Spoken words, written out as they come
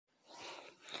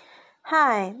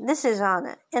Hi, this is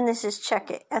Anna, and this is Check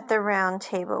It at the Round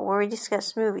Table, where we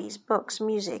discuss movies, books,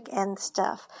 music, and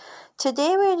stuff.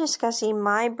 Today we're discussing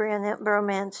My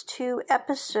Bromance 2,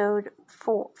 Episode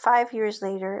 4, 5 years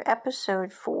later,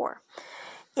 Episode 4.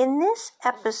 In this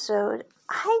episode,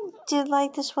 I did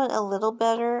like this one a little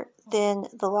better than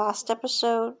the last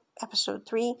episode, Episode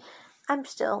 3. I'm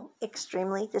still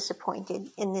extremely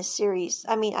disappointed in this series.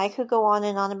 I mean, I could go on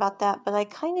and on about that, but I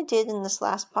kind of did in this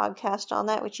last podcast on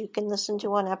that, which you can listen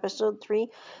to on episode 3,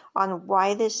 on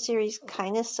why this series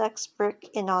kind of sucks brick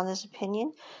in Anna's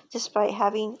opinion, despite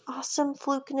having awesome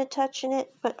fluke and a touch in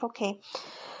it, but okay.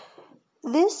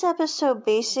 This episode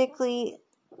basically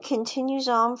continues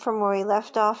on from where we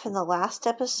left off in the last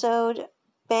episode.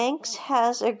 Banks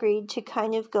has agreed to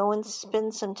kind of go and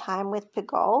spend some time with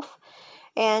Pigolf.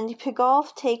 And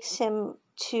Pigolf takes him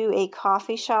to a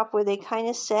coffee shop where they kind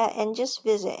of sit and just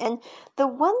visit. And the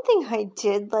one thing I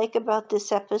did like about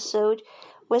this episode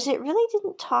was it really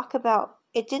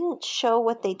didn't show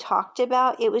what they talked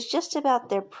about. It was just about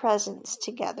their presence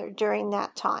together during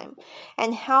that time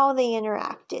and how they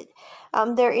interacted.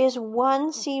 There is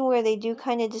one scene where they do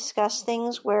kind of discuss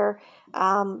things where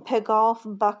Pigolf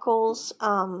buckles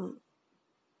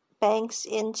Banks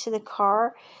into the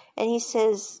car and he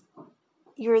says,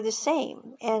 "You're the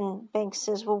same." And Banks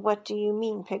says, "Well, what do you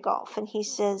mean, Pigolf?" And he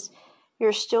says,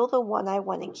 "You're still the one I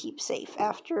want to keep safe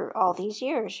after all these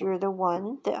years. You're the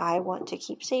one that I want to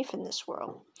keep safe in this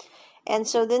world." And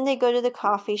so then they go to the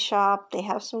coffee shop. They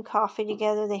have some coffee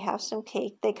together. They have some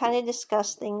cake. They kind of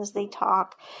discuss things. They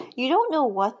talk. You don't know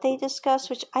what they discuss,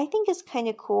 which I think is kind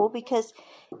of cool because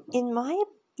in my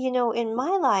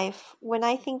life, when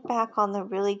I think back on the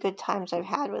really good times I've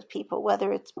had with people,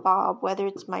 whether it's Bob, whether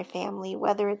it's my family,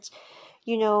 whether it's,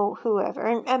 whoever,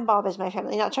 and Bob is my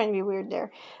family, not trying to be weird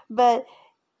there, but,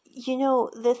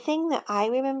 the thing that I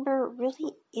remember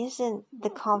really isn't the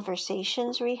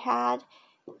conversations we had.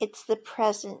 It's the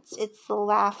presence, it's the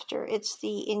laughter, it's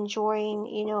the enjoying,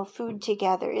 food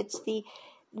together, it's the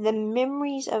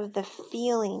memories of the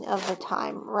feeling of the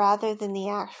time rather than the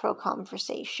actual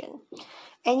conversation.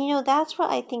 And that's what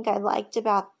I think I liked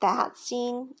about that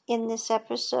scene in this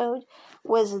episode,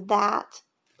 was that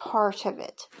part of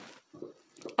it.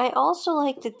 I also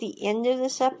liked at the end of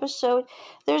this episode,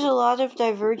 there's a lot of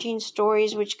diverging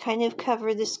stories which kind of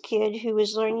cover this kid who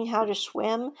is learning how to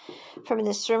swim from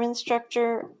the swim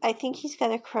instructor. I think he's got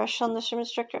a crush on the swim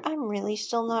instructor. I'm really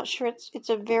still not sure. It's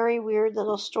a very weird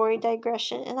little story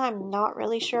digression, and I'm not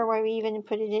really sure why we even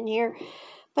put it in here.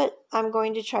 But I'm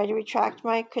going to try to retract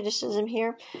my criticism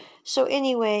here. So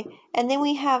anyway, and then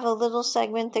we have a little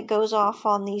segment that goes off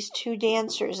on these two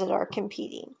dancers that are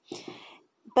competing.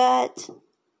 But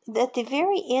at the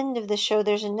very end of the show,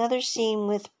 there's another scene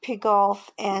with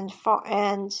Pigolf and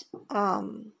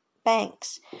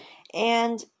Banks.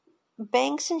 And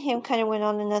Banks and him kind of went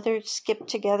on another skip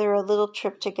together, a little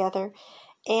trip together.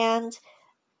 And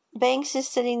Banks is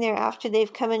sitting there after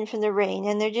they've come in from the rain,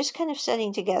 and they're just kind of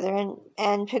sitting together,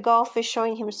 and Pigolf is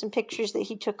showing him some pictures that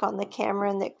he took on the camera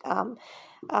and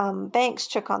that Banks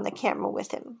took on the camera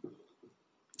with him.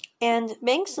 And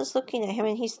Banks is looking at him,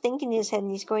 and he's thinking in his head,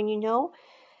 and he's going,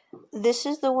 this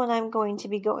is the one I'm going to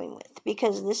be going with,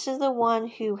 because this is the one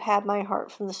who had my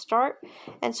heart from the start,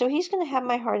 and so he's going to have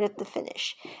my heart at the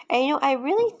finish. And I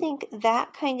really think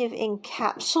that kind of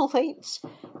encapsulates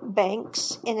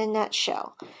Banks in a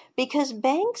nutshell, because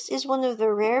Banks is one of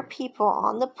the rare people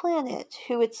on the planet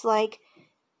who it's like,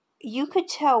 you could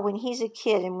tell when he's a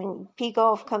kid and when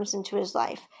Pigolf comes into his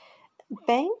life,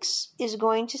 Banks is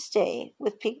going to stay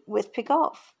with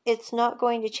Pigolf. It's not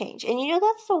going to change. And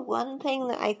that's the one thing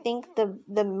that I think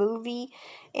the movie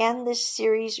and this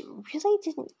series really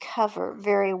didn't cover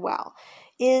very well,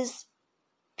 is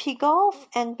Pigolf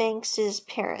and Banks's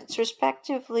parents,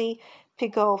 respectively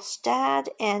Pigolf's dad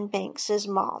and Banks's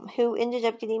mom, who ended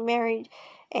up getting married,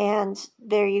 and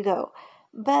there you go.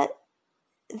 But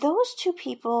those two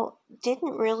people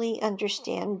didn't really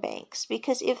understand Banks,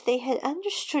 because if they had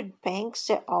understood Banks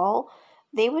at all,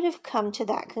 they would have come to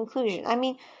that conclusion. I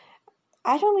mean,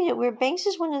 I don't mean it weird. Banks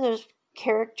is one of those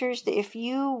characters that if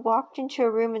you walked into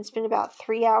a room and spent about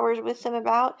 3 hours with them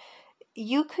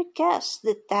you could guess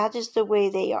that is the way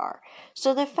they are.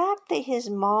 So the fact that his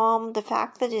mom, the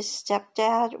fact that his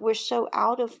stepdad were so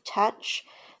out of touch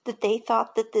that they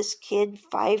thought that this kid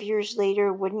 5 years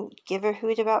later wouldn't give a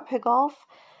hoot about Pigolf,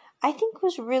 I think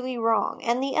was really wrong.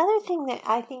 And the other thing that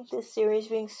I think this series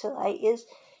brings to light is,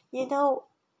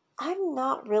 I'm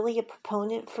not really a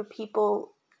proponent for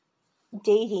people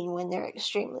dating when they're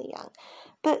extremely young.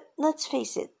 But let's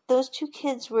face it, those two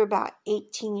kids were about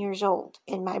 18 years old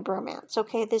in My Bromance,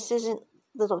 okay? This isn't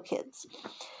little kids.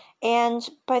 And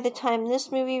by the time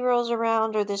this movie rolls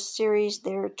around, or this series,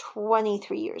 they're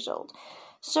 23 years old.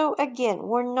 So again,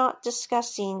 we're not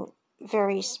discussing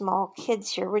very small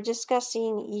kids here. We're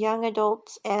discussing young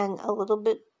adults and a little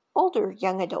bit older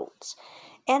young adults.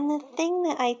 And the thing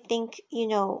that I think,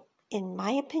 in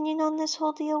my opinion on this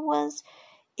whole deal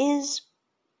is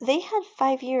they had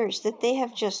 5 years that they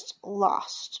have just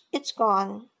lost. It's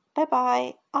gone.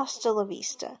 Bye-bye. Hasta la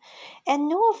vista. And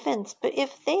no offense, but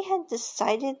if they had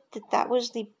decided that that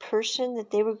was the person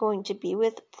that they were going to be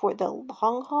with for the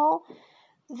long haul,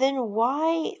 then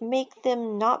why make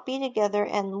them not be together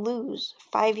and lose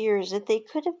 5 years that they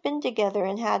could have been together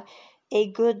and had a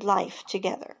good life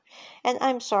together? And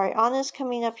I'm sorry, Anna's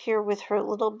coming up here with her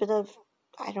little bit of,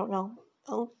 I don't know,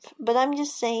 but I'm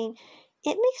just saying,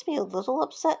 it makes me a little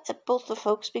upset at both the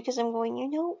folks, because I'm going,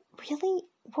 really,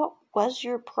 what was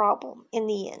your problem in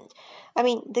the end? I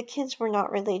mean, the kids were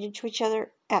not related to each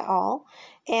other at all,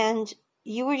 and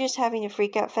you were just having a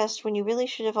freak out fest when you really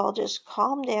should have all just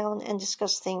calmed down and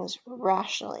discussed things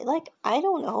rationally. Like, I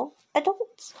don't know,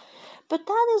 adults. But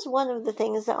that is one of the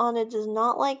things that Anna does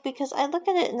not like, because I look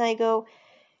at it and I go,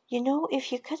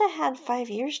 if you could have had 5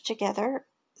 years together,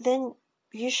 then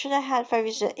you should have had 5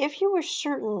 years. If you were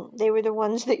certain they were the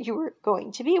ones that you were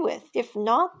going to be with. If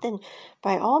not, then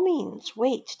by all means,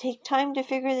 wait. Take time to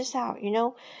figure this out,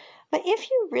 But if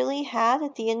you really had,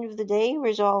 at the end of the day,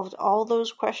 resolved all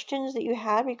those questions that you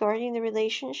had regarding the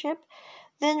relationship,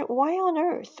 then why on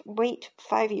earth wait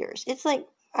 5 years? It's like,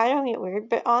 I don't get weird,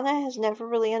 but Anna has never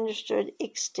really understood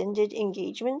extended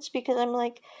engagements, because I'm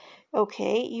like,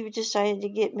 okay, you've decided to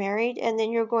get married, and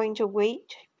then you're going to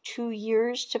wait 2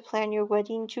 years to plan your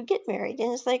wedding to get married.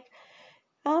 And it's like,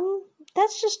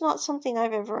 that's just not something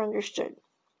I've ever understood.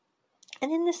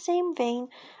 And in the same vein,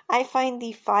 I find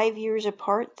the 5 years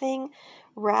apart thing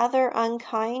rather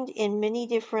unkind in many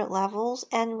different levels,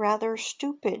 and rather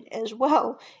stupid as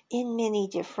well in many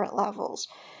different levels.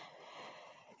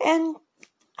 And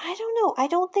I don't know. I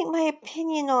don't think my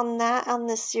opinion on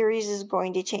this series is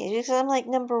going to change, because I'm like,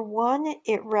 number one,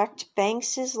 it wrecked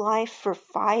Banks's life for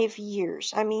 5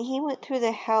 years. I mean, he went through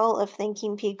the hell of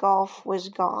thinking P. Golf was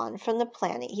gone from the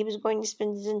planet. He was going to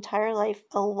spend his entire life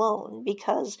alone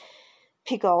because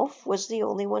P. Golf was the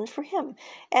only one for him.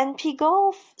 And P.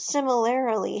 Golf,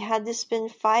 similarly, had to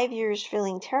spend 5 years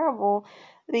feeling terrible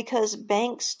because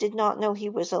Banks did not know he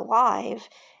was alive,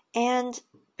 and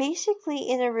basically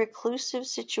in a reclusive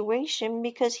situation,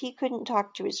 because he couldn't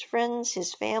talk to his friends,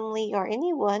 his family, or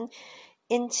anyone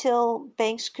until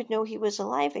Banks could know he was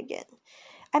alive again.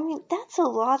 I mean, that's a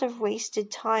lot of wasted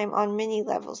time on many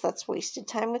levels. That's wasted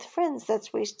time with friends.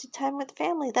 That's wasted time with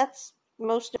family. That's,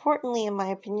 most importantly, in my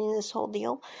opinion, this whole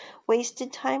deal,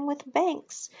 wasted time with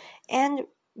Banks. And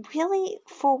really,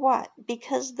 for what?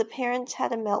 Because the parents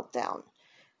had a meltdown.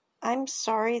 I'm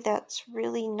sorry, that's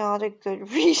really not a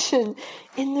good reason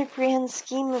in the grand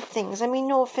scheme of things. I mean,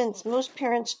 no offense, most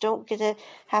parents don't get to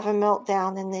have a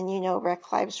meltdown and then,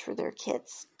 wreck lives for their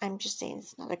kids. I'm just saying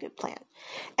it's not a good plan.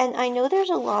 And I know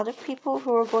there's a lot of people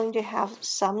who are going to have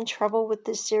some trouble with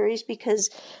this series,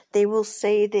 because they will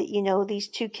say that, these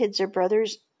two kids are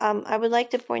brothers. I would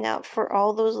like to point out, for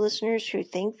all those listeners who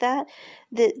think that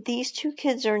these two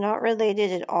kids are not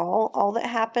related at all. All that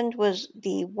happened was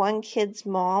the one kid's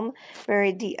mom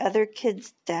married the other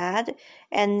kid's dad,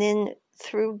 and then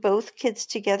threw both kids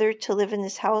together to live in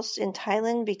this house in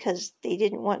Thailand because they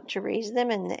didn't want to raise them,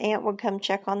 and the aunt would come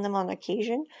check on them on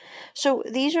occasion. So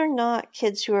these are not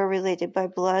kids who are related by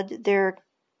blood. Their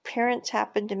parents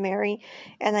happened to marry,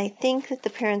 and I think that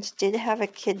the parents did have a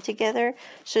kid together,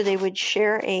 so they would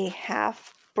share a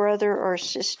half brother or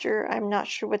sister. I'm not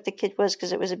sure what the kid was,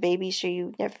 because it was a baby, so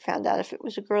you never found out if it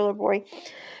was a girl or boy.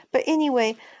 But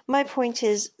anyway, my point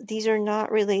is, these are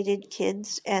not related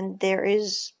kids, and there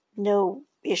is no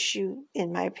issue,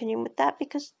 in my opinion, with that,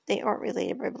 because they aren't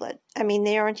related by blood. I mean,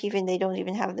 they don't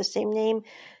even have the same name,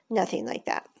 nothing like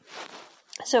that.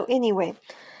 So anyway,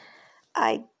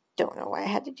 I don't know why I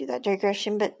had to do that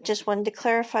digression, but just wanted to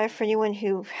clarify for anyone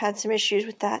who had some issues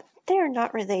with that. They are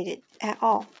not related at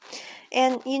all.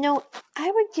 And,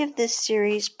 I would give this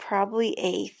series probably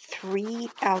a 3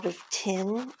 out of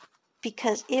 10,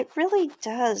 because it really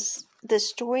does. The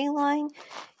storyline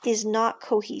is not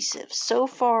cohesive. So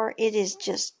far, it is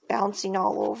just bouncing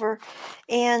all over.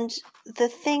 And the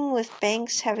thing with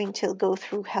Banks having to go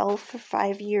through hell for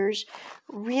 5 years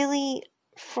really,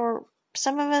 for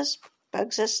some of us,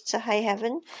 bugs us to high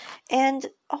heaven. And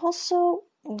also,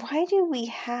 why do we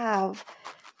have...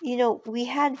 we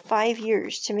had 5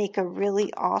 years to make a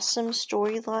really awesome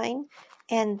storyline,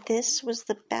 and this was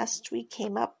the best we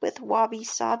came up with. Wabi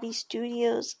Sabi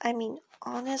Studios. I mean,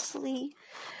 honestly,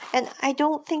 and I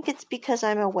don't think it's because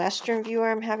I'm a Western viewer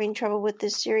I'm having trouble with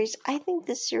this series. I think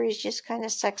this series just kind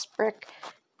of sucks brick,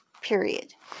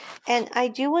 period. And I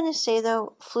do want to say,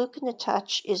 though, Fluke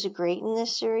Natouch is great in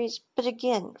this series. But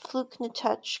again, Fluke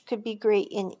Natouch could be great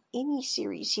in any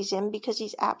series he's in because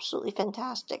he's absolutely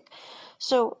fantastic.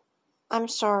 So, I'm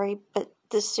sorry, but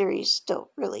this series still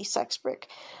really sucks brick.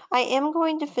 I am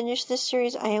going to finish this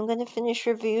series. I am going to finish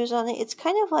reviews on it. It's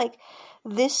kind of like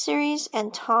this series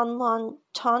and Tonhan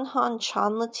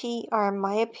Chonlati are, in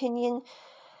my opinion,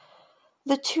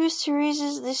 the two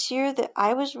series this year that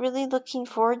I was really looking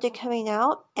forward to coming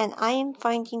out, and I am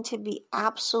finding to be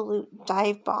absolute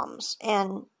dive bombs.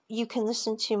 And you can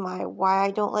listen to my Why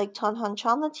I Don't Like Tonhan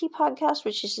Chonlati podcast,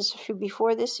 which is just a few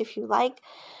before this if you like.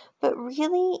 But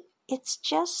really, it's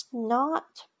just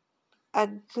not a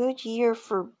good year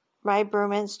for My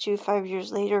Bromance 2 5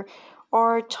 years later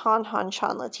or Tonhan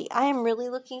Chonlati. I am really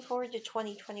looking forward to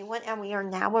 2021, and we are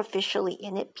now officially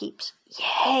in it, peeps.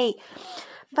 Yay!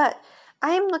 But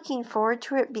I am looking forward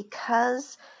to it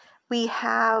because we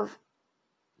have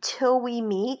Till We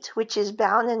Meet, which is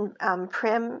Baon and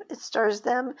Prim. It stars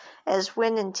them as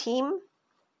Win and Team.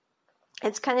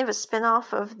 It's kind of a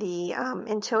spin-off of the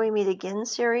Until We Meet Again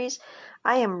series.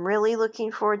 I am really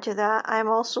looking forward to that. I'm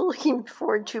also looking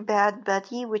forward to Bad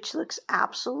Buddy, which looks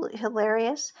absolutely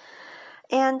hilarious.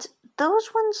 And those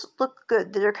ones look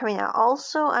good that are coming out.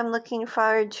 Also, I'm looking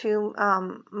forward to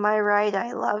My Ride,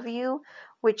 I Love You,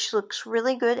 which looks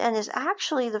really good and is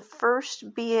actually the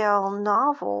first BL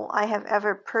novel I have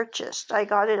ever purchased. I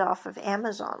got it off of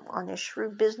Amazon on a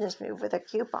shrewd business move with a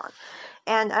coupon.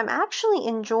 And I'm actually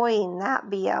enjoying that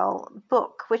BL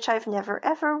book, which I've never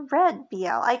ever read BL.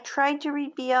 I tried to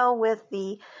read BL with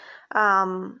the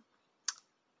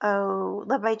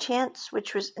Love by Chance,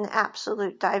 which was an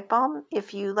absolute dive bomb.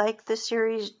 If you like the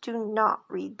series, do not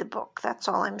read the book. That's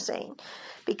all I'm saying.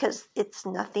 Because it's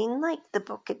nothing like the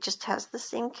book. It just has the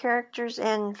same characters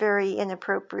and very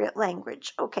inappropriate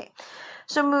language. Okay,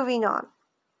 so moving on.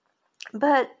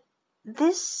 But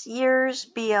this year's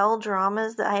BL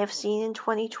dramas that I have seen in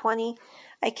 2020,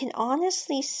 I can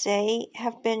honestly say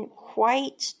have been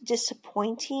quite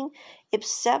disappointing,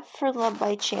 except for Love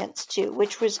by Chance 2,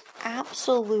 which was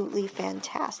absolutely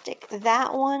fantastic.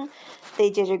 That one, they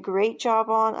did a great job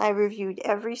on. I reviewed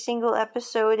every single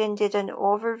episode and did an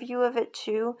overview of it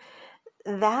too.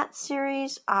 That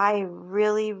series, I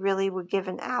really, really would give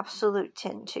an absolute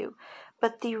 10 to.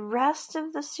 But the rest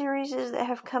of the series that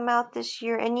have come out this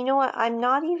year, and you know what? I'm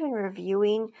not even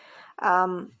reviewing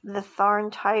the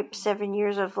Tharn type 7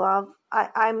 Years of Love.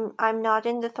 I'm not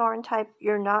into Tharn type.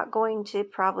 You're not going to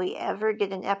probably ever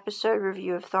get an episode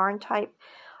review of Tharn type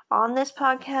on this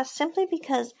podcast simply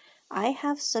because I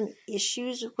have some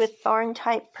issues with Tharn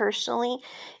type personally.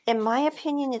 In my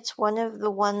opinion, it's one of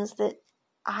the ones that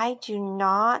I do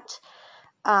not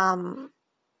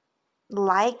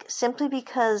like simply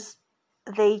because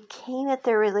they came at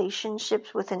their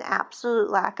relationships with an absolute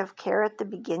lack of care at the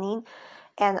beginning,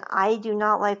 and I do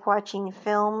not like watching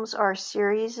films or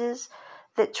series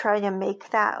that try to make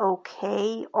that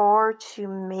okay or to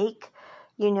make,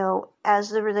 as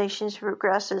the relationship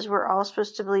progresses, we're all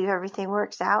supposed to believe everything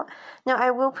works out. Now, I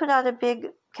will put out a big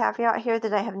caveat here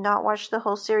that I have not watched the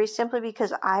whole series simply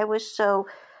because I was so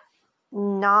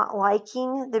not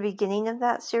liking the beginning of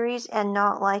that series and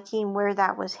not liking where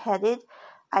that was headed.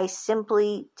 I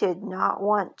simply did not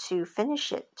want to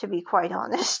finish it, to be quite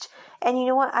honest. And you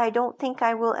know what? I don't think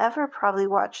I will ever probably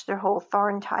watch their whole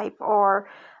Tharn type or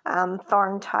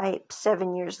Tharn type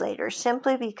 7 years later,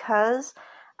 simply because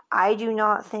I do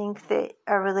not think that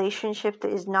a relationship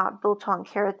that is not built on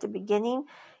care at the beginning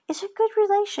is a good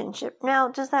relationship. Now,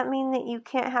 does that mean that you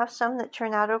can't have some that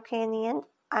turn out okay in the end?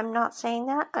 I'm not saying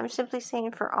that. I'm simply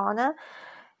saying for Anna,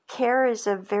 care is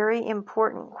a very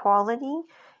important quality,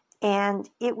 and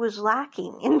it was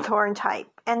lacking in Tharn type.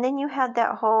 And then you had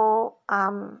that whole,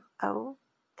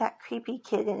 that creepy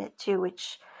kid in it too,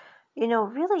 which,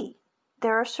 really,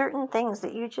 there are certain things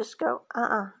that you just go,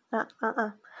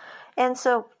 And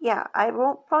so, yeah, I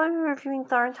won't probably be reviewing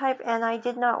Tharn type, and I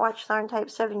did not watch Tharn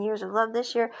type 7 Years of Love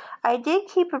this year. I did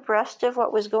keep abreast of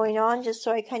what was going on, just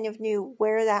so I kind of knew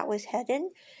where that was headed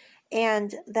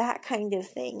and that kind of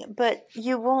thing. But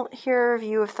you won't hear a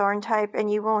review of Tharn type,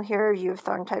 and you won't hear a review of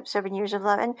Tharn type 7 Years of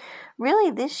Love. And really,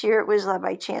 this year it was Love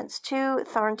by Chance 2,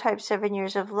 Tharn type 7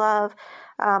 Years of Love,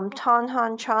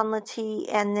 Tonhan Chonlati,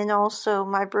 and then also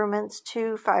My Bromance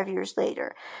 2, 5 years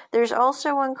later. There's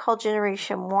also one called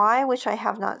Generation Y, which I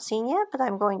have not seen yet, but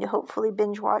I'm going to hopefully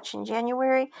binge watch in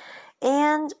January.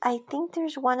 And I think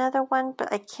there's one other one,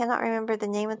 but I cannot remember the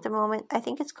name at the moment. I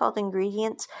think it's called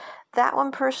Ingredients. That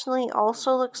one personally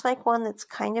also looks like one that's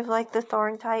kind of like the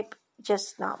Thorn type,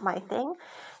 just not my thing.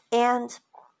 And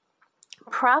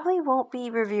probably won't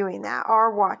be reviewing that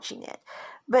or watching it.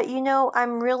 But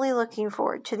I'm really looking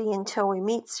forward to the Until We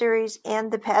Meet series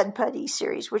and the Bad Buddy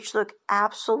series, which look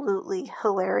absolutely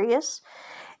hilarious.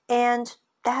 And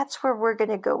that's where we're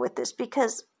going to go with this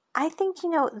because I think,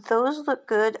 those look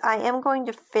good. I am going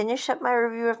to finish up my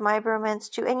review of My Bromance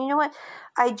too. And you know what?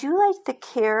 I do like the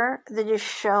care that is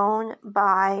shown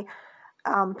by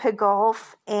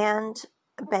Pigolf and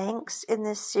Banks in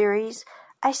this series.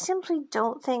 I simply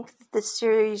don't think that the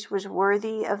series was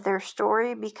worthy of their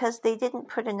story because they didn't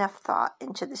put enough thought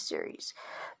into the series.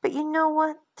 But you know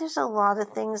what? There's a lot of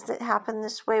things that happen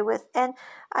this way with, and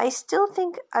I still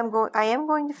think I am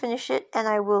going to finish it and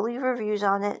I will leave reviews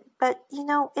on it. But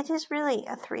it is really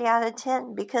a 3 out of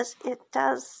 10 because it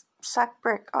does suck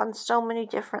brick on so many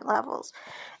different levels.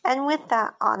 And with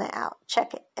that, on and out.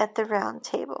 Check it at the round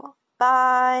table.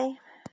 Bye.